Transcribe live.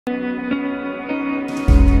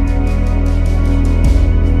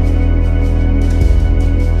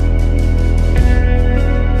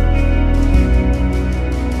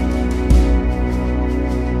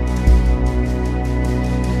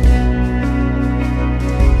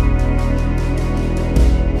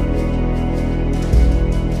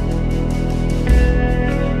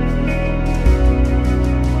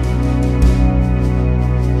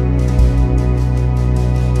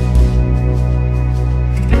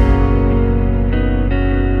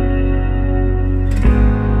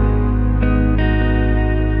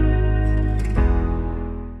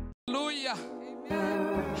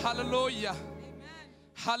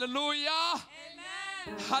Hallelujah.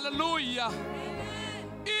 Amen. Hallelujah. Amen.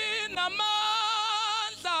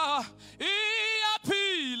 Inamandla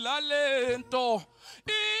iyaphila lento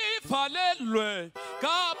ivalelwe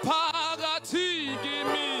kaphakathi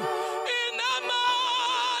kimi.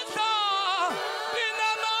 Inamandla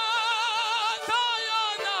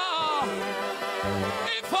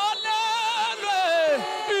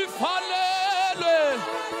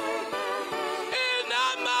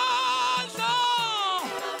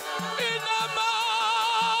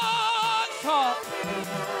yona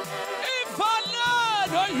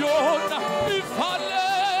ivalelwe yona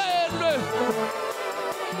ivalelwe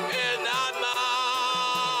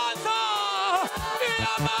inamandla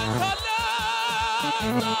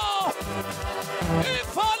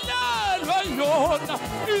ivalelwe yona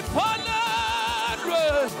ivalelwe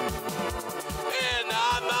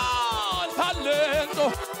inamandla lento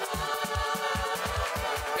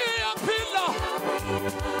iyaphila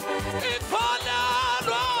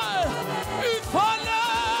ivalelwe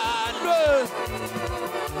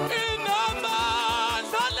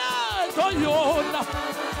yona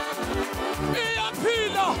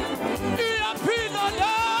iyaphila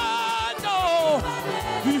lento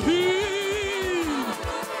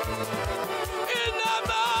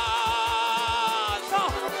inamandla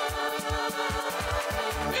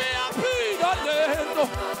iyaphila lento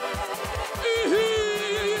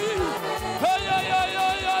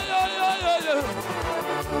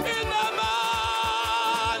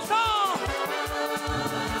inamandla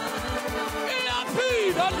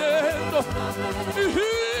iyaphila lento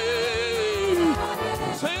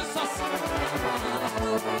Jesus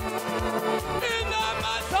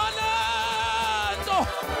inamandla lento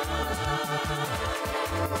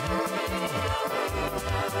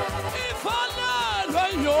ivalelwe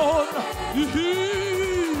yona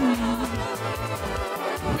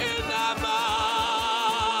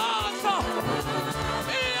inamandla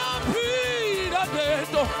iyaphila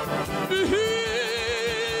lento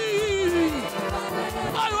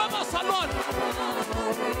ayiwa masalwana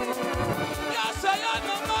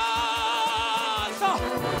yaseyanamandla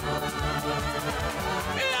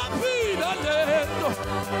iyaphila lento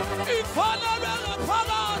ivalelwe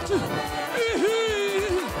ngaphakathi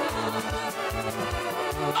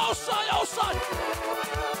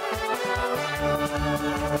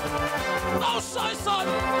outside son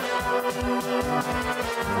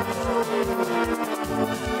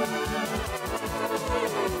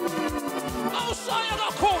outside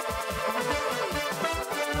yakho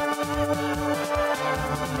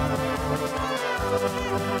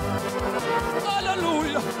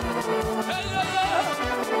hallelujah hey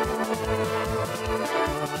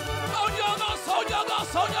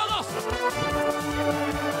Sonyagas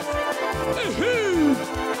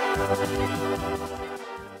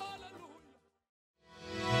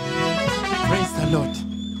Praise the Lord.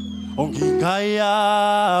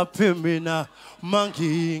 Ongingaya phemina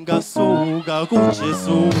mangingasuka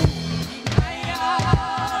kuJesu.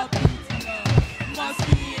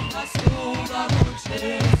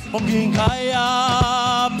 Ongingaya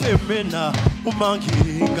phemina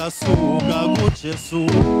mangingasuka kuJesu.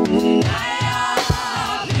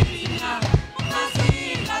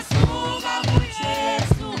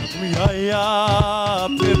 Miyaya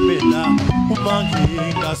phemina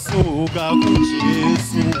mangingasuka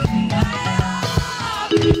kuJesu.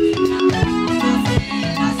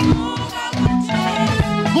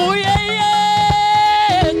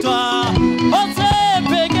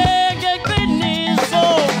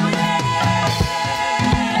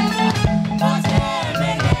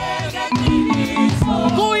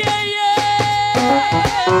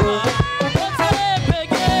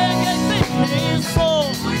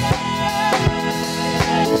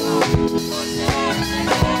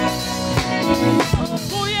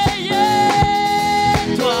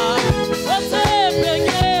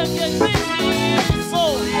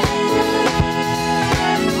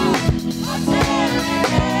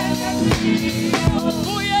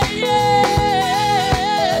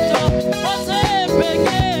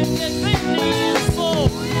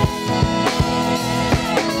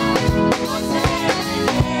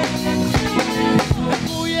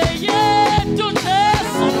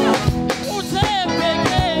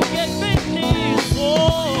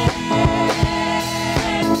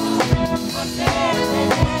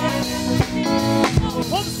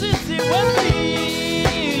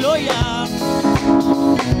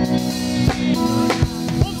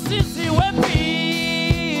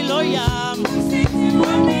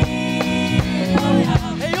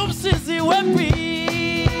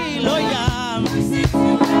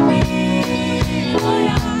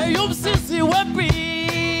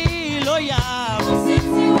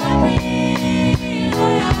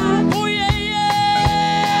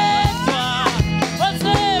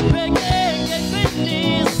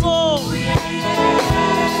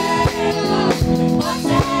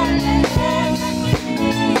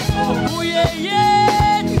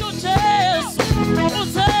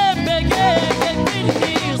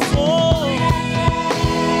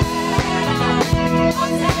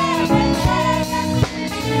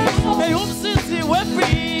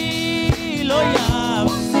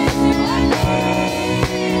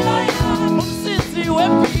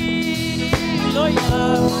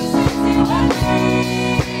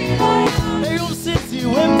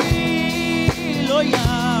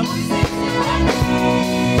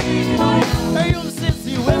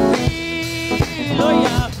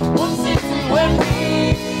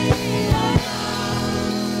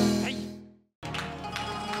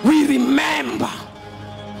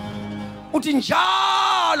 uthi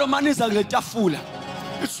njalo maniza kule tafula.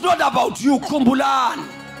 It's not about you, khumbulani.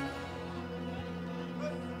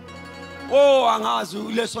 Oh, angazi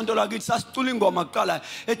lesonto lakithi sasicula ingoma kuqala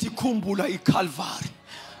ethi khumbula iCalvary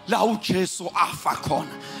la uJesu afa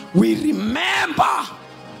khona. We remember.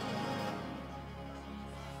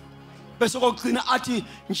 Bese kokugcina athi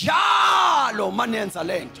njalo manenza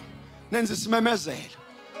lento nenza isimemezelo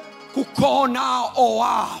kukhona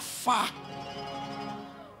owafa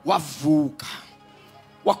wavuka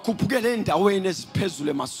wakhuphukela endaweni eziphezulu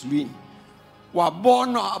emazulwini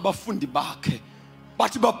wabona abafundi bakhe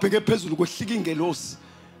bathi babheke phezulu kwehlika ingelosi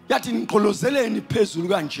yathi niqholozeleni phezulu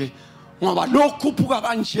kanje ngoba lokhuphuka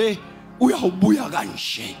kanje uyawubuya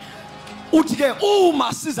kanje. Uthi ke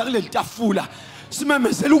uma siza kuleli tafula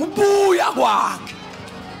simemezela ukubuya kwakhe.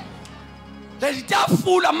 Leli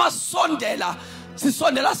tafula masondela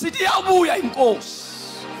sisondela sithi iyabuya inkosi.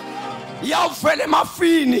 Iyavela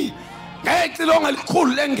emafini ngecilongo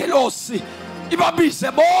elikhulu lengelosi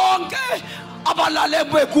ibabise bonke abalale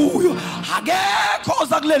bekuyo. Akekho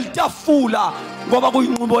oza kuleli tafula ngoba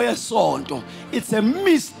kuyinqubo yesonto. It's a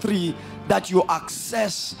mystery that you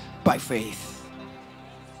access by faith.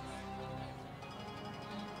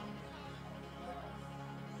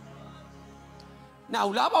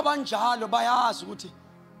 Now laba banjalo bayazi ukuthi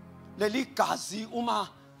leli gazi uma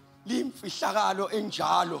limfihlakalo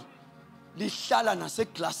enjalo lihlala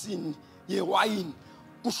naseglasini yewayini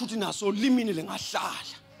kusho ukuthi naso limini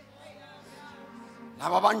lengahlala.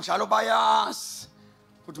 Laba banjalo bayazi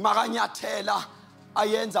ukuthi makanyathela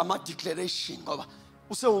ayenza ama declaration ngoba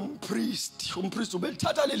use umpriest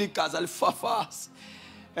ubelithatha leli gazi alifafaza.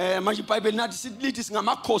 Manje iBhayibheli nathi lithi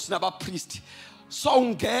singamakhosi nabapriest. So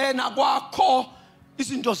ungena kwakho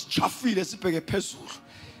izinto sichafile sibheke phezulu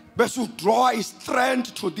bese udraw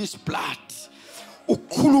strength to this blood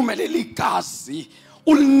ukhulume leli gazi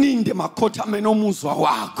ulininde makhothameni omuzwa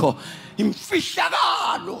wakho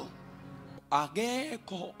imfihlakalo.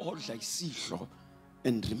 Akekho odla isidlo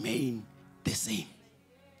and remain the same.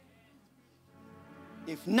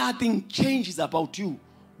 If nothing changes about you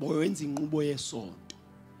boyenza inqubo yesonto.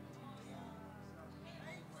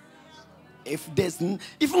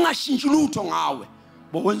 If ungashintshi lutho ngawe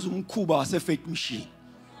bowenza umkhuba wase-faith machine.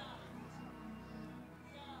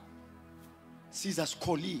 Siza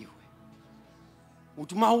sikholiwe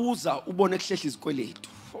uthi mawuza ubone kuhlehla izikweletu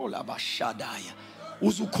olabashadaya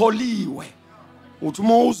uzukholiwe. Uthi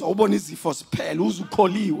mawuza ubone izifo siphela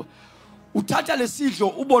uzukholiwe. Uthatha lesidlo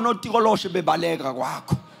ubone otikoloshe bebaleka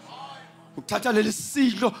kwakho. Uthatha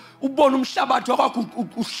lesidlo ubone umhlabathi wakho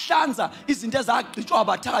uhlanza izinto ezagqitshwa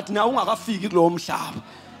abathakathi na ungakafiki kulowo mhlaba.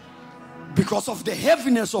 Because of the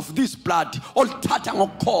heaviness of this blood olithatha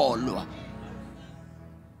ngokukholwa.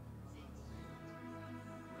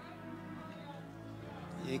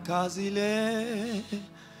 Igazi le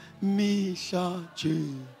mihla nje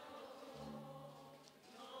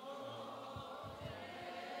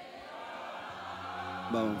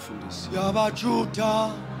baba mfundisi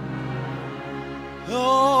yabajuda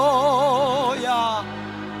oh ya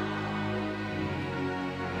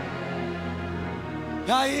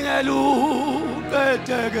yayinelu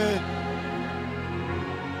keteke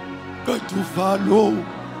ketufalo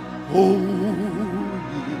oh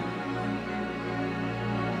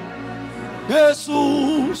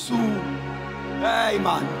Jesus, hey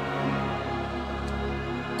man,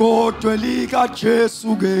 kodwa lika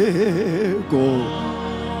Jesu ke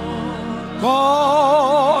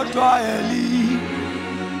kodwa eli